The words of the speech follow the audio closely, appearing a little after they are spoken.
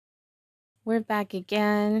We're back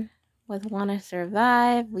again with Wanna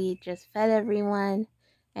Survive. We just fed everyone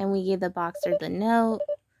and we gave the boxer the note.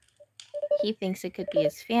 He thinks it could be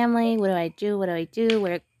his family. What do I do? What do I do?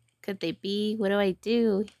 Where could they be? What do I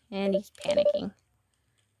do? And he's panicking.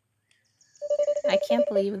 I can't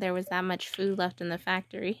believe there was that much food left in the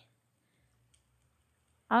factory.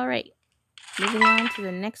 Alright, moving on to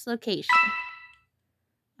the next location.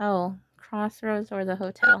 Oh, Crossroads or the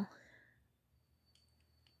hotel.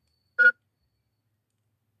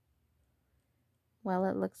 Well,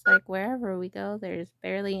 it looks like wherever we go, there's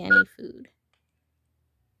barely any food.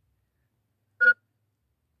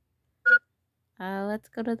 Let's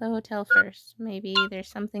go to the hotel first. Maybe there's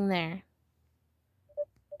something there.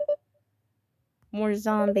 More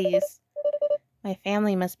zombies. My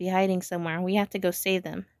family must be hiding somewhere. We have to go save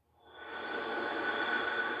them.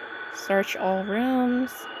 Search all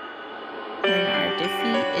rooms. And our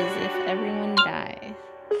defeat is if everyone dies.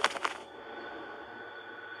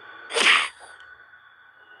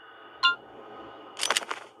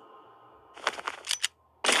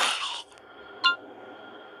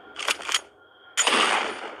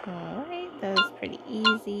 Alright, that was pretty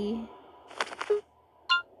easy.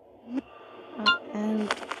 Oh,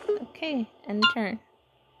 and okay, end turn.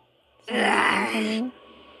 Zombie incoming.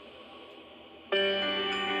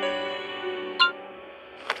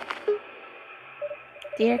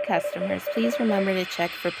 Dear customers, please remember to check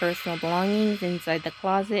for personal belongings inside the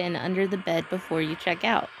closet and under the bed before you check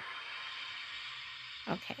out.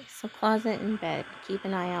 Okay, so closet and bed. Keep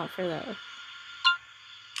an eye out for those.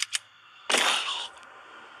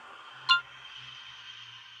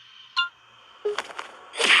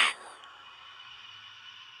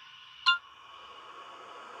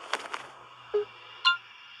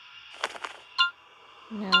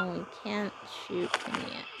 No, we can't shoot him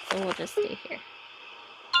yet, so we'll just stay here.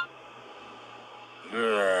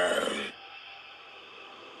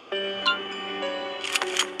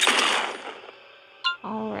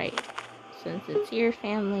 Alright, since it's your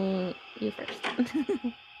family, you first.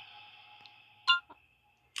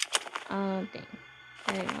 Oh, dang. I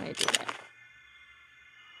didn't want to do that.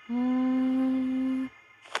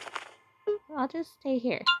 I'll just stay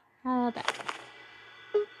here. How about that?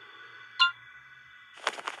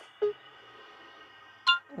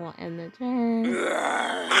 We'll end the turn.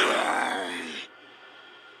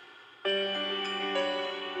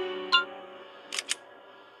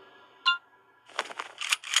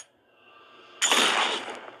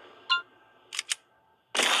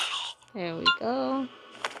 There we go.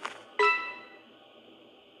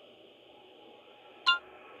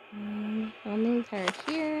 We'll move her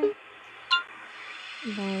here.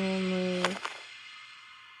 Then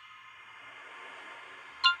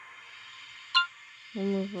we'll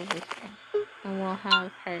move over here. And we'll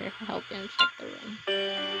have her help him check the room.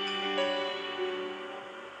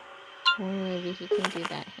 Or maybe he can do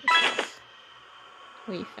that himself.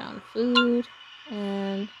 We found food,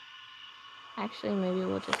 and actually maybe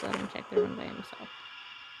we'll just let him check the room by himself.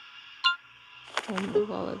 We'll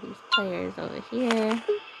move all of these players over here.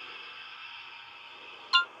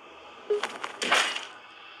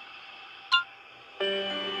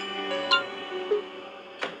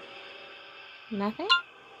 Nothing?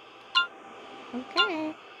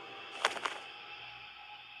 Okay.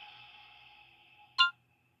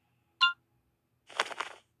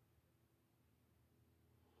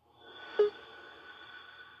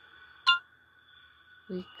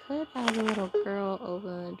 We could have a little girl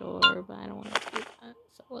open the door, but I don't want to do that,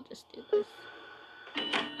 so we'll just do this.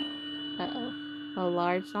 Uh-oh. A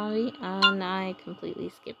large zombie? And I completely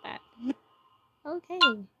skipped that. Okay.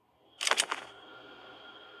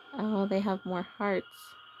 Oh, they have more hearts.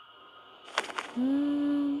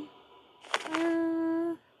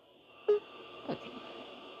 Okay.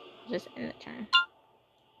 Just end the turn.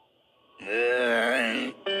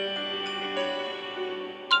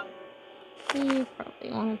 You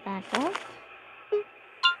probably want to back up.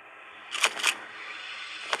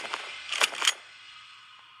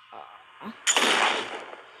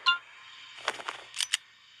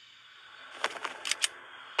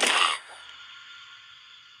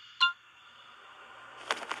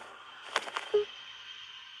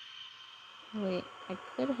 Wait, I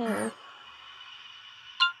could have...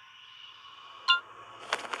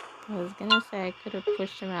 I was gonna say I could have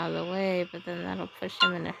pushed him out of the way, but then that'll push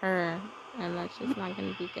him into her, and that's just not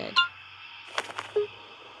gonna be good.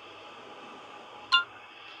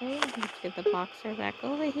 Okay, let's get the boxer back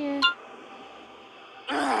over here.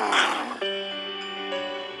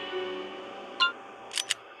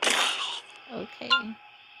 Okay.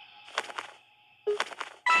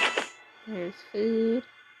 There's food.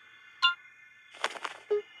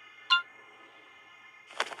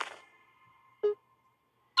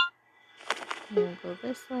 We'll go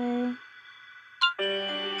this way.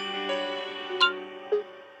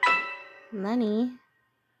 Money.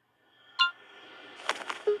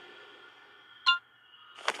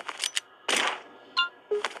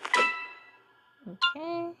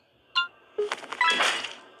 Okay.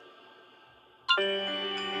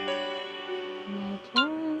 My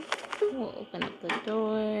turn. We'll open up the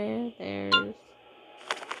door. There's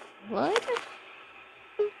blood.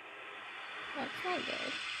 That's not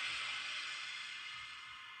good.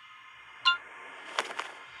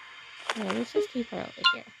 Yeah, let's just keep her over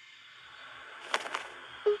here.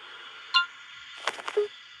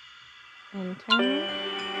 And turn.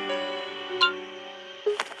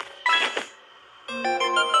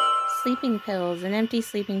 Sleeping pills. An empty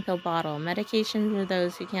sleeping pill bottle. Medication for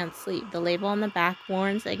those who can't sleep. The label on the back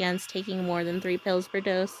warns against taking more than 3 pills per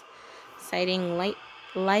dose, citing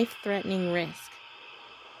life-threatening risk.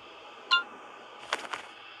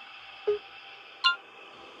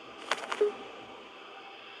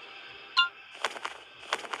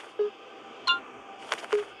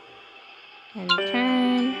 And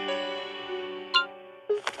turn.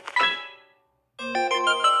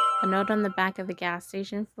 A note on the back of the gas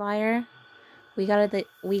station flyer. We got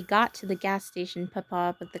to the gas station,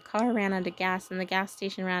 Papa, but the car ran out of gas and the gas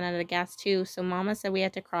station ran out of gas too, so Mama said we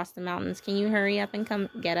had to cross the mountains. Can you hurry up and come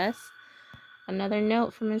get us? Another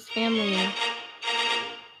note from his family.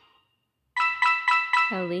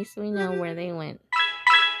 At least we know where they went.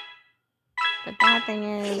 The bad thing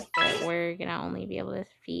is that we're gonna only be able to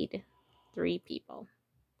feed 3 people.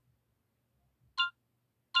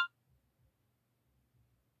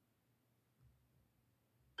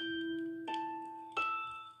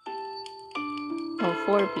 Oh,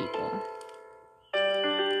 4 people.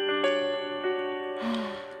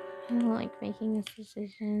 I don't like making this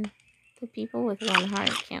decision. The people with 1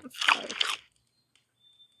 heart can't starve.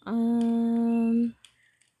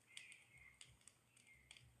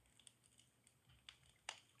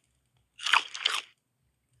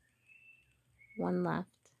 1 left.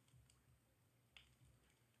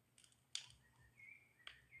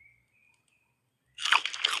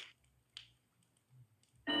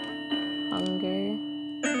 Hunger.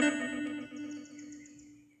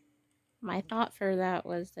 My thought for that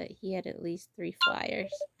was that he had at least 3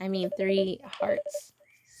 3 hearts.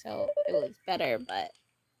 So it was better, but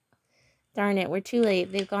darn it, we're too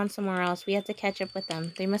late. They've gone somewhere else. We have to catch up with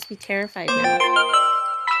them. They must be terrified now.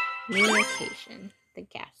 New location. The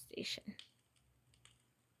gas station.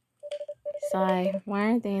 Sigh. Why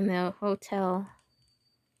aren't they in the hotel?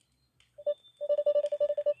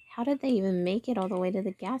 How did they even make it all the way to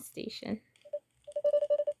the gas station?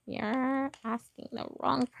 You're asking the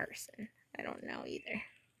wrong person. I don't know either.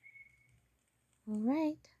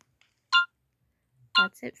 Alright.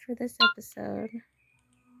 That's it for this episode.